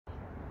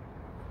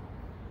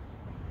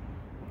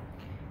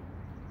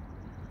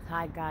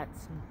I got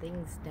some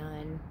things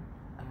done.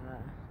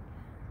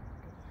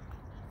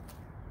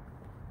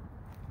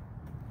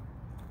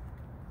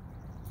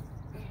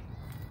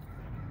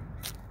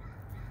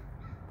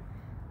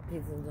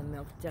 These are the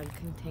milk jug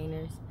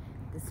containers.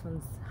 This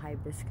one's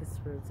hibiscus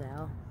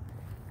roselle.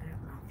 I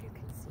don't know if you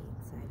can see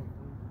inside of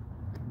them.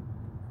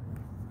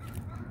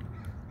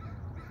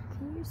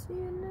 Can you see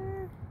in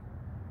there?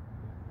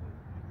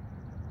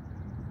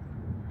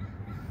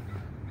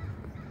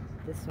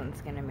 This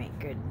one's gonna make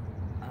good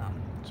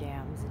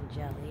jams and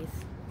jellies.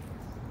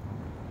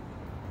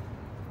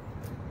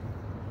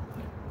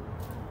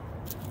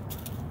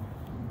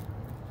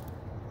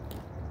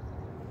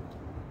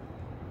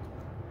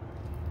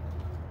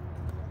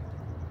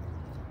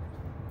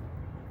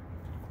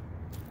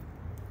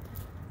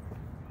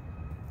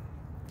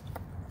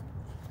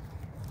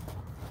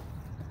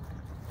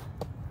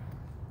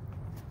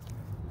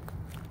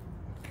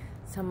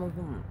 Some of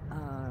them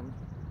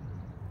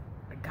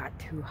got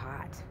too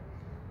hot.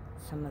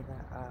 Some of the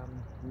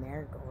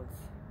marigolds,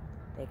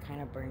 they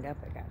kind of burned up.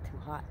 It got too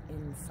hot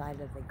inside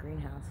of the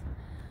greenhouse.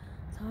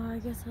 So I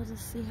guess I'll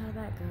just see how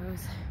that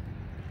goes.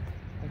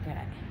 I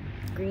got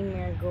green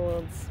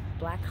marigolds,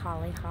 black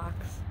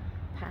hollyhocks,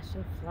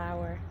 passion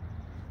flower,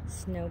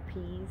 snow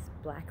peas,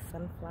 black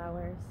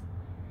sunflowers,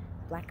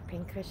 black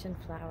pincushion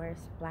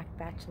flowers, black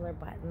bachelor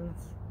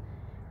buttons,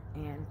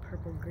 and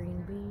purple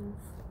green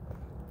beans.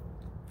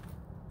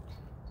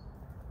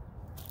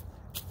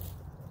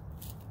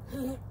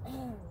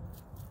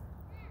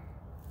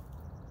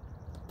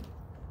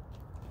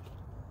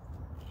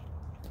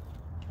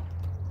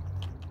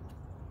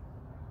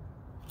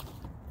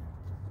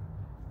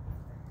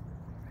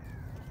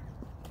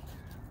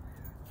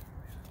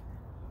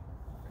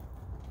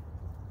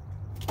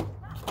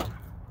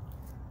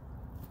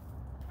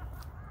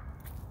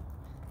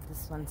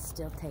 This one's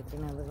still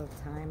taking a little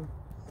time.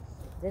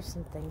 There's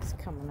some things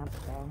coming up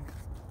though.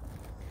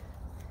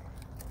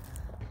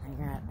 I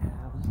got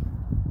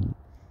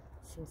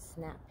some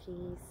snap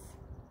peas,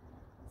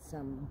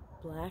 some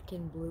black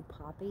and blue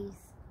poppies,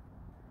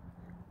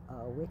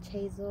 witch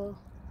hazel,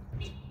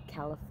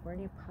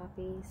 California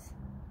poppies,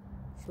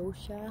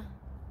 fuchsia,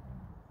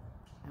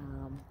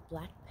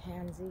 black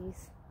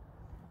pansies,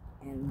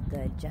 and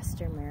the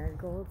jester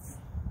marigolds.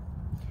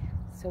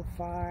 So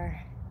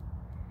far,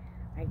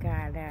 I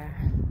got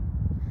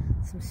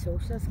some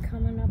fuchsias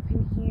coming up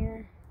in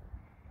here,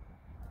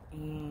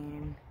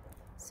 and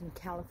some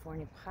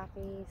California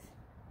poppies,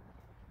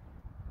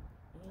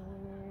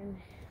 and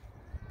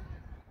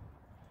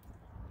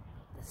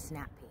the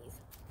snap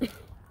peas.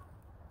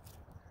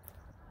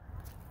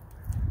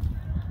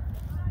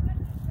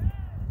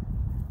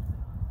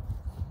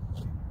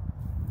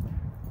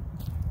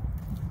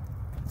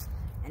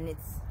 And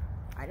it's,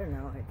 I don't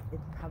know,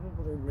 it's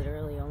probably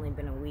literally only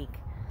been a week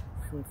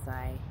since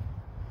I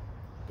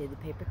did the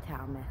paper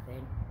towel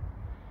method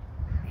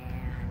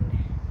and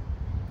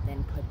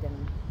then put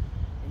them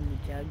in the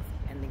jugs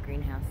and the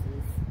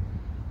greenhouses,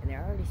 and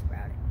they're already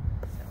sprouting,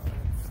 so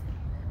it's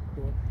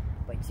cool.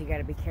 But you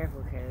gotta be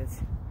careful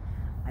because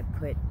I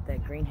put the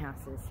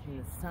greenhouses in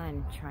the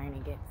sun trying to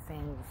get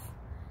things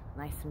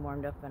nice and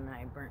warmed up, and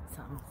I burnt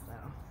some, so.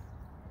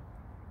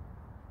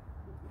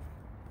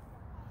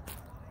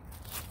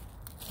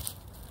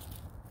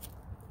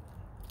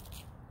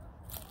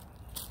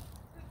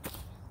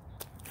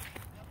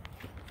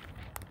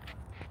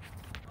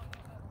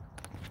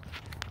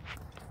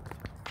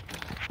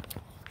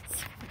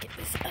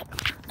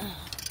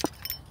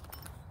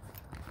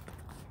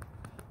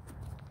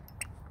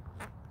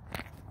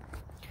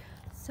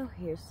 So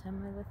here's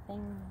some of the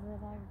things that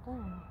I've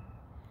done.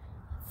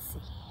 Let's see.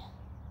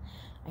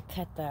 I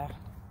cut the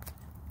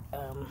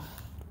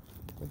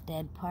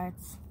dead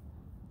parts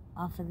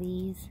off of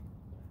these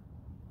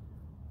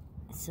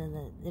so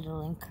that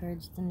it'll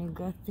encourage the new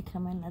growth to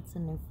come in. That's a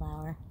new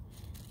flower.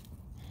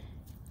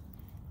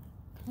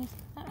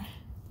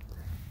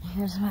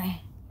 Here's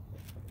my,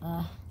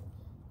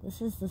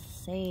 this is the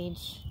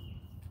sage.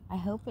 I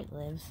hope it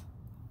lives.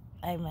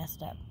 I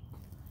messed up.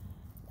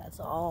 That's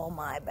all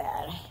my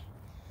bad.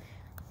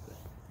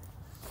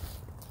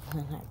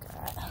 Oh my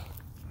God.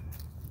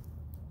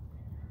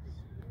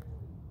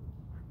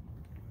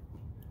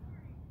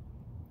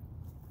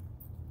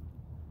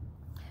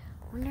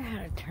 I wonder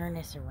how to turn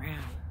this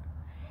around.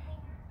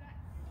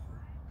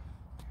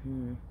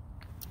 Oh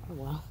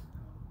well.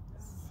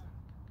 Let's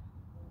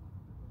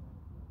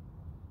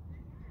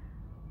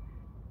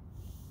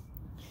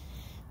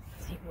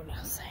see what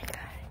else I got.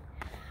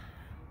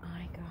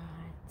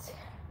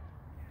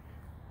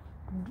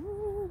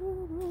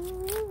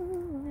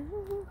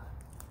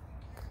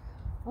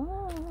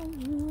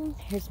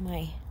 Here's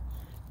my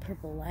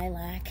purple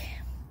lilac.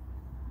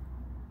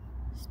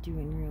 It's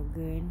doing real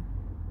good.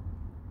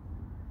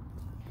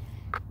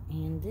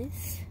 And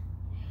this,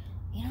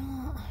 you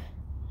know,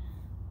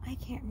 I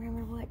can't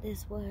remember what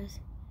this was,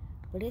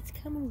 but it's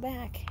coming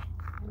back.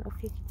 I don't know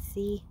if you can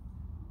see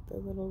the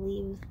little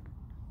leaves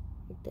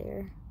right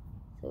there.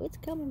 So it's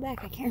coming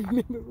back. I can't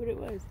remember what it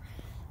was.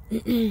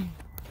 And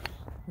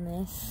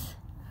this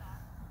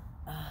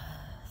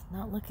It's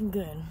not looking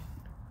good.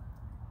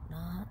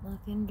 Not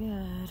looking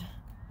good.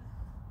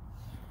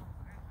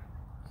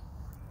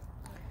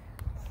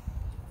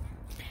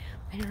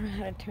 I don't know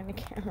how to turn the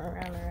camera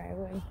around, or I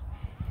would.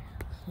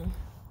 Put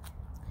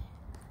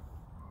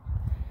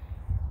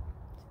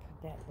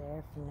that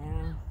there for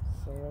now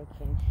so they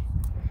can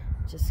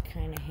just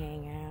kind of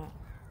hang out,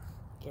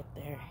 get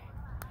their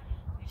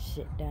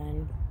shit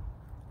done.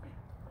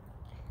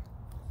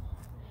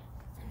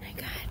 And I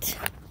got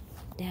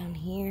down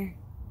here,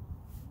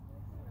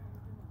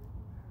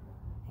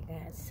 I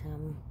got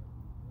some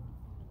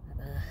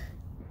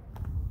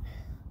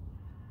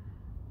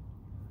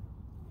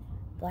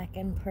black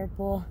and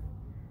purple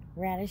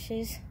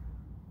radishes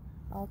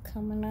all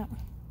coming up.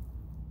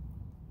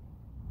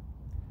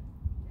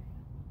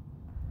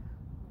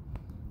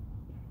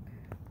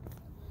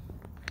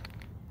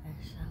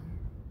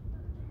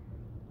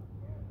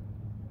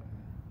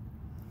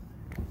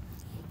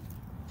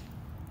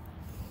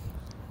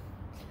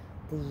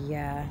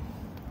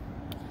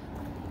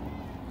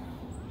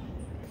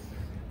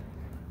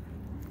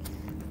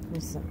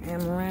 There's there's some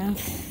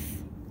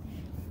amaranth.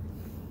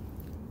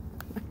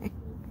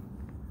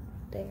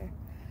 There.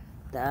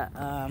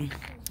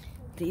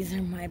 These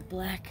are my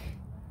black,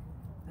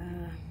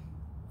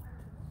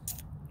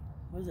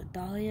 what was it,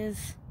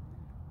 dahlias?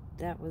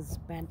 That was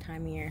bad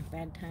time of year,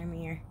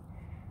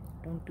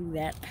 Don't do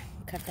that.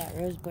 Cut that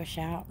rose bush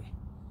out.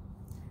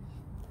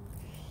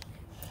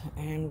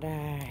 And,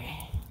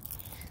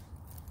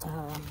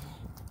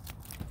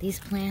 these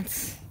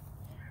plants,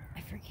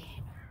 I forget.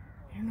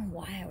 I don't know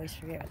why I always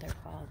forget what they're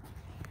called.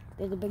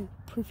 They're the big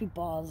poofy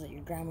balls that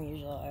your grandma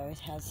usually always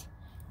has.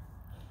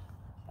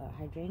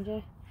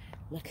 Hydrangea.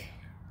 Look,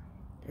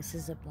 this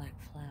is a black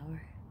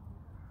flower.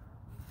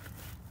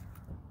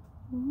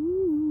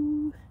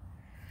 Ooh.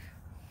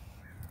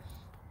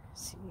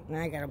 See,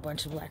 now I got a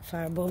bunch of black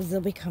flower bulbs.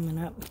 They'll be coming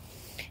up.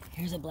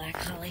 Here's a black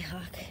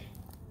hollyhock.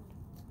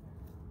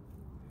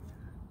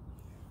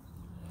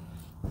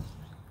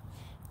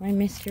 My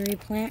mystery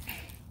plant.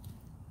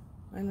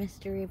 My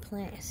mystery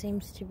plant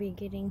seems to be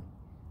getting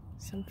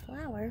some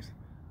flowers.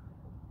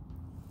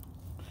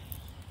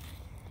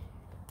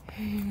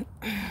 Let's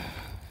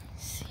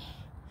see.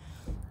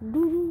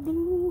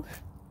 Doo-doo-doo.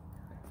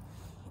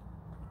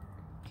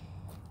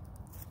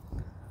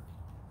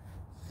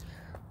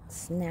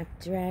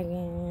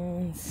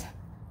 Snapdragons.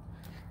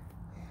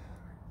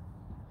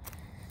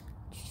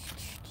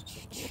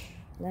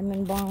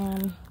 Lemon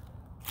balm.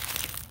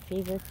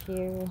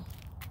 Feverfew.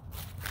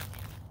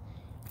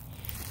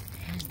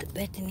 There's the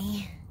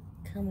Bethany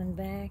coming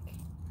back.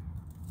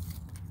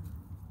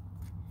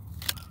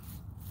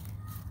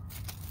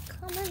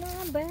 Coming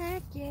on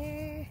back,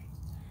 yeah.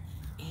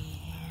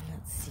 And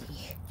let's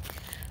see.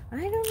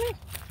 I don't know.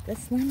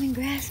 This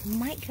lemongrass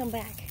might come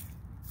back.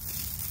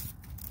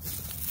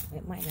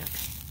 It might not.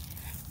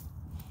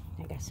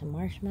 I got some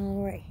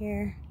marshmallow right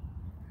here.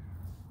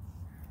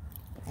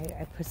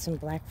 I put some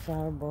black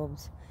flower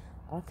bulbs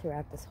all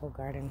throughout this whole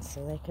garden,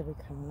 so they could be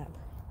coming up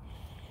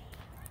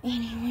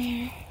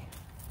anywhere.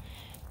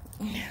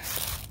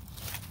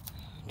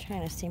 I'm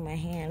trying to see my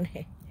hand.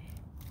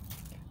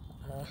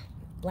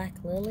 Black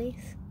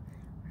lilies.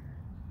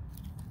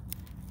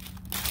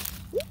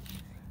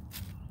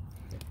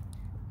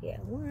 Yeah,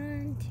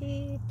 1,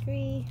 2,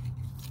 3,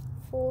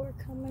 4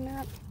 coming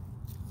up.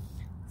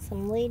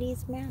 Some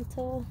ladies'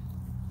 mantle.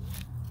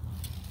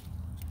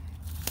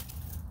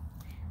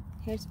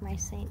 Here's my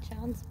St.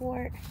 John's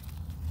wort.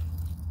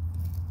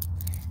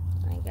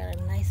 I got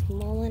a nice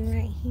mullein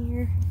right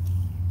here.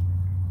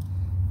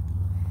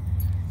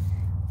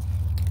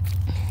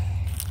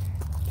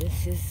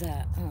 This is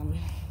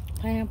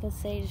pineapple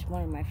sage,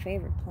 one of my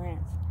favorite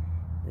plants.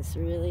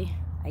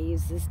 I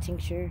use this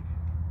tincture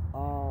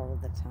all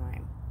the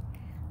time.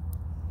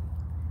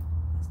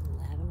 There's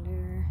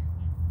lavender.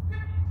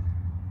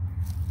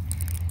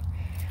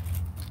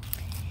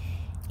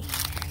 And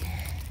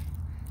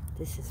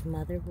this is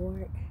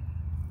motherwort.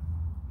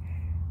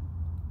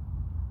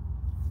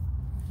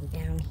 And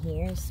down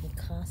here is some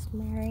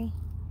cosmary.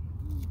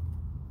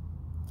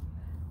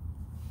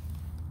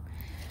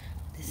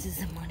 This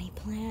is a money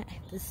plant.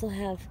 This will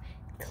have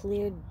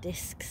clear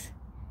discs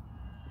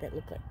that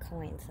look like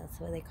coins. That's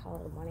why they call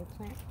it a money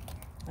plant.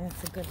 And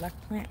it's a good luck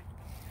plant.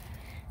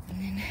 And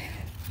then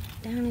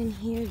down in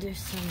here, there's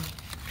some,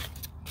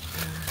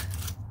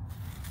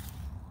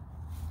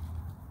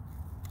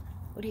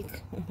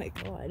 oh my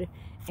god,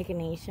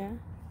 echinacea.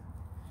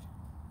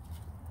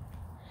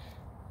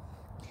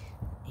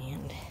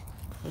 And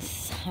this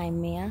is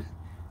hymea.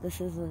 This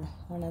is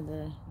one of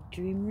the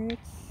dream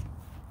roots.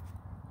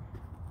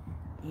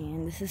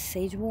 And this is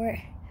sagewort.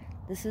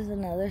 This is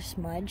another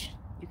smudge.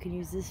 You can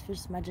use this for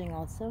smudging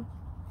also.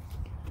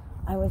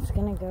 I was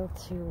gonna go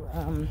to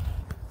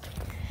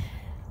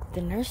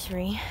the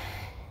nursery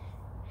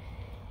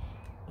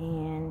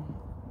and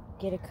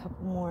get a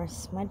couple more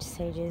smudge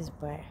sages,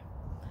 but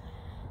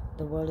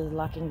the world is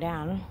locking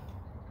down,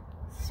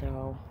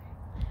 so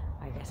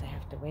I guess I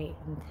have to wait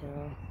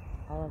until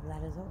all of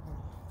that is over.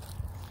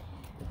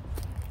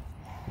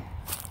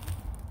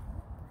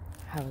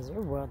 How's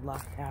your world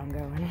lockdown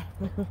going?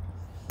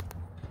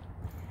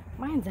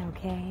 Mine's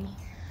okay.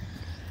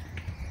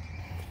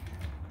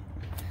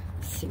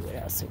 Let's see what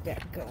else we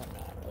got going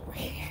on over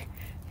here.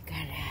 We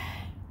got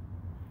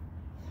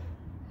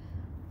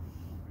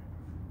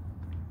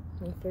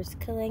my first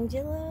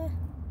calendula.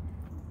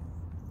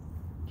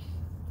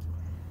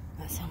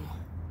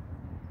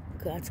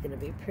 That's gonna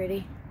be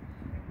pretty.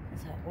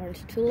 That's that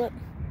orange tulip.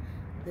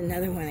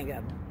 Another one that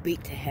got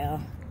beat to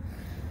hell.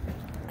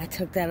 I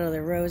took that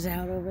other rose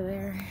out over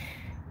there.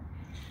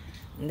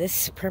 And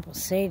this purple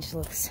sage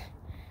looks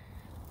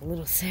a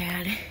little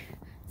sad.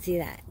 See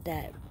that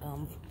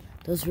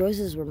those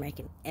roses were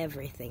making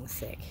everything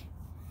sick.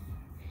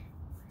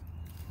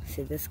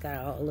 See, this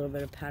got a little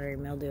bit of powdery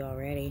mildew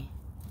already.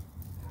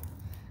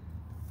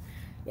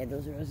 Yeah,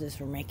 those roses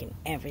were making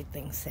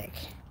everything sick.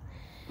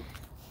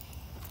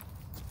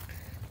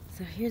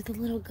 So here's the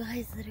little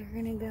guys that are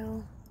gonna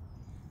go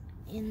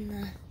in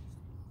the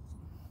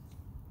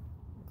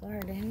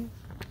garden.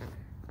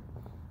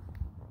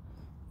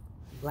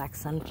 Black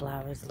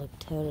sunflowers look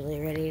totally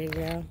ready to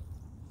go.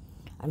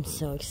 I'm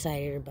so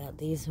excited about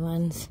these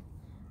ones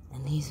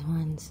and these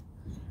ones.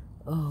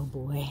 Oh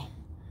boy.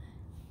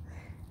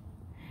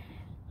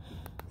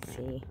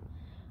 See.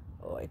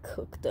 Oh, I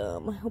cooked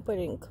them. I hope I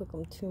didn't cook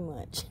them too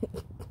much.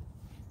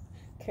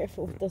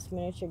 Careful with those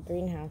miniature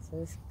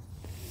greenhouses.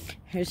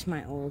 Here's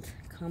my old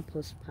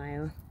compost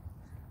pile.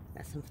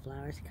 Got some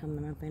flowers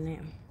coming up in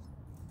it.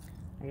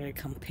 I gotta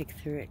come pick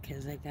through it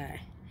because I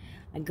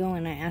go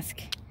and I ask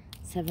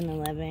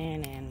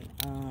 7-Eleven and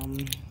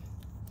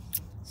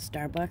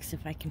Starbucks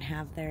if I can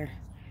have their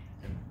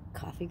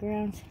coffee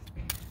grounds.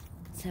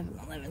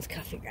 7-Eleven's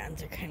coffee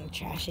grounds are kind of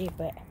trashy,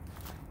 but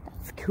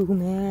that's cool,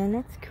 man.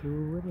 That's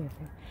cool.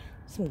 Whatever.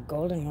 Some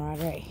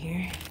goldenrod right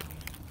here.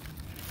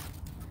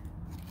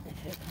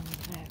 If it comes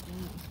back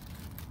up.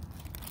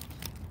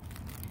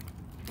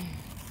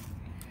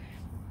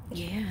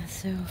 Yeah,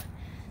 so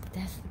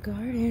that's the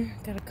garden.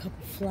 Got a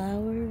couple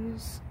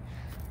flowers.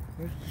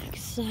 Really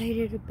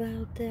excited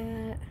about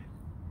that.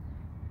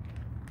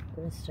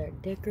 Gonna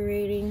start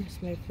decorating. It's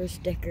my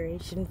first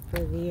decoration for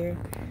the year.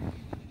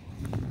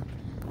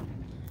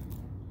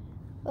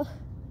 Oh.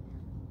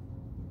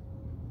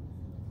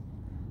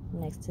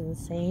 Next to the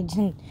sage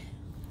and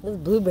the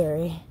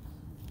blueberry.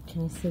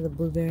 Can you see the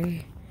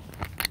blueberry?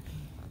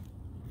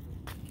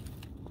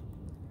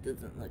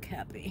 Doesn't look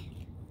happy.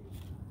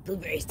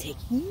 Blueberries take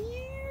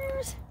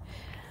years.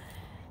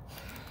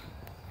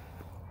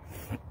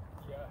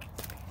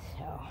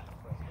 So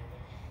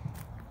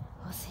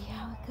we'll see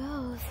how it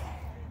goes.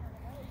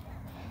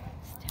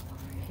 Step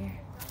over here.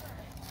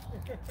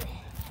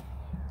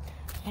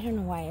 I don't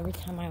know why every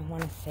time I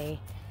want to say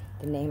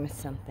the name of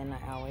something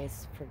I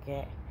always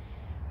forget.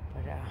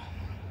 But yeah.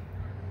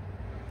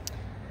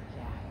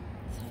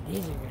 So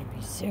these are gonna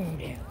be soon,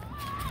 dude.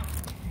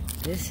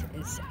 This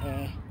is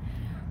a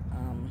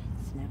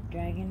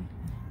snapdragon.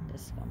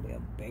 This is gonna be a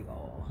big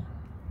old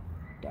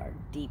dark,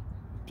 deep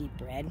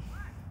red.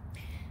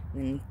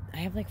 And I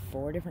have like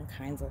 4 different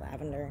kinds of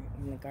lavender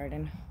in the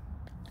garden.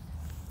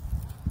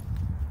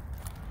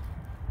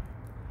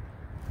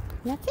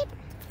 And that's it.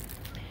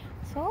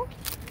 So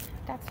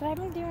that's what I've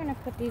been doing. I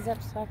put these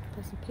up so I have to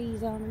put some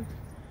peas on them.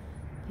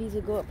 Peas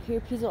will go up here.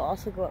 Peas will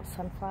also go up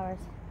sunflowers.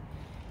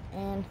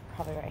 And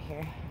probably right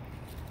here.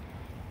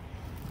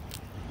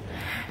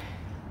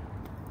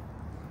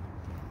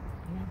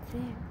 And that's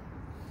it.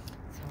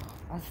 So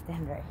I'll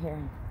stand right here.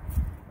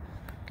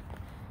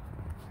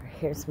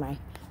 Here's my,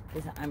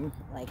 because I'm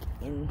like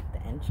in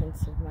the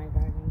entrance of my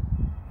garden.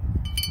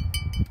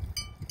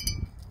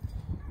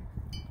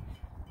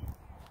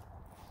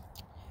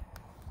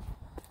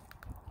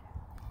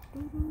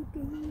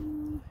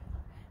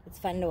 It's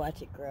fun to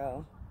watch it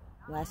grow.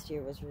 Last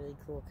year was really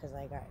cool because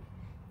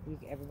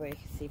everybody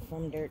could see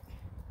from dirt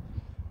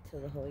to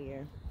the whole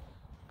year.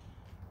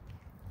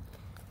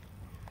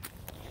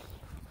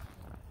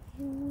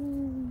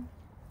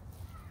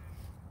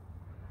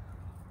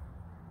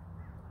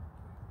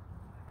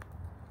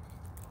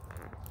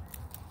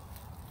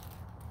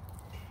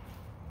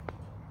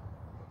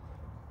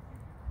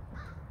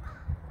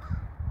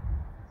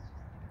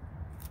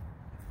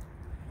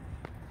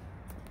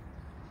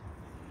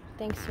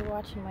 Thanks for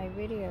watching my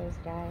videos,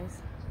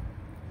 guys.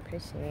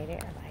 Appreciate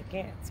it. I like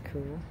it. It's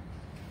cool.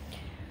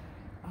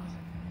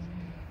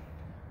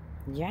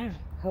 Yeah,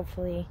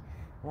 hopefully,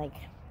 like,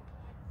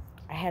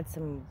 I had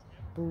some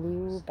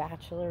blue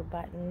bachelor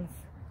buttons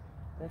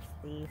with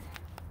these,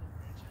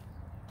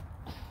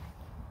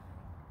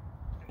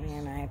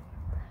 and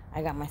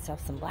I got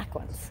myself some black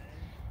ones,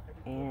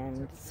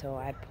 and so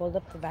I pulled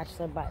up the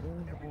bachelor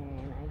buttons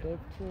and I gave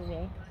 2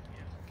 away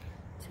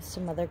to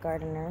some other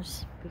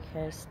gardeners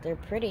because they're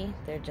pretty.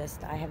 They're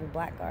just, I have a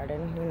black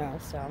garden, you know,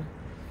 so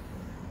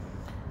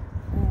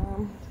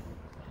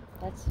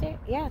that's it.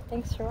 Yeah,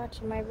 thanks for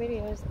watching my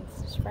videos and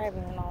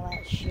subscribing and all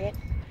that shit.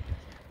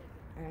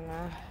 And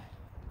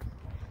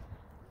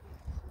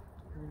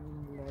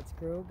let's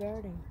grow a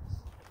garden.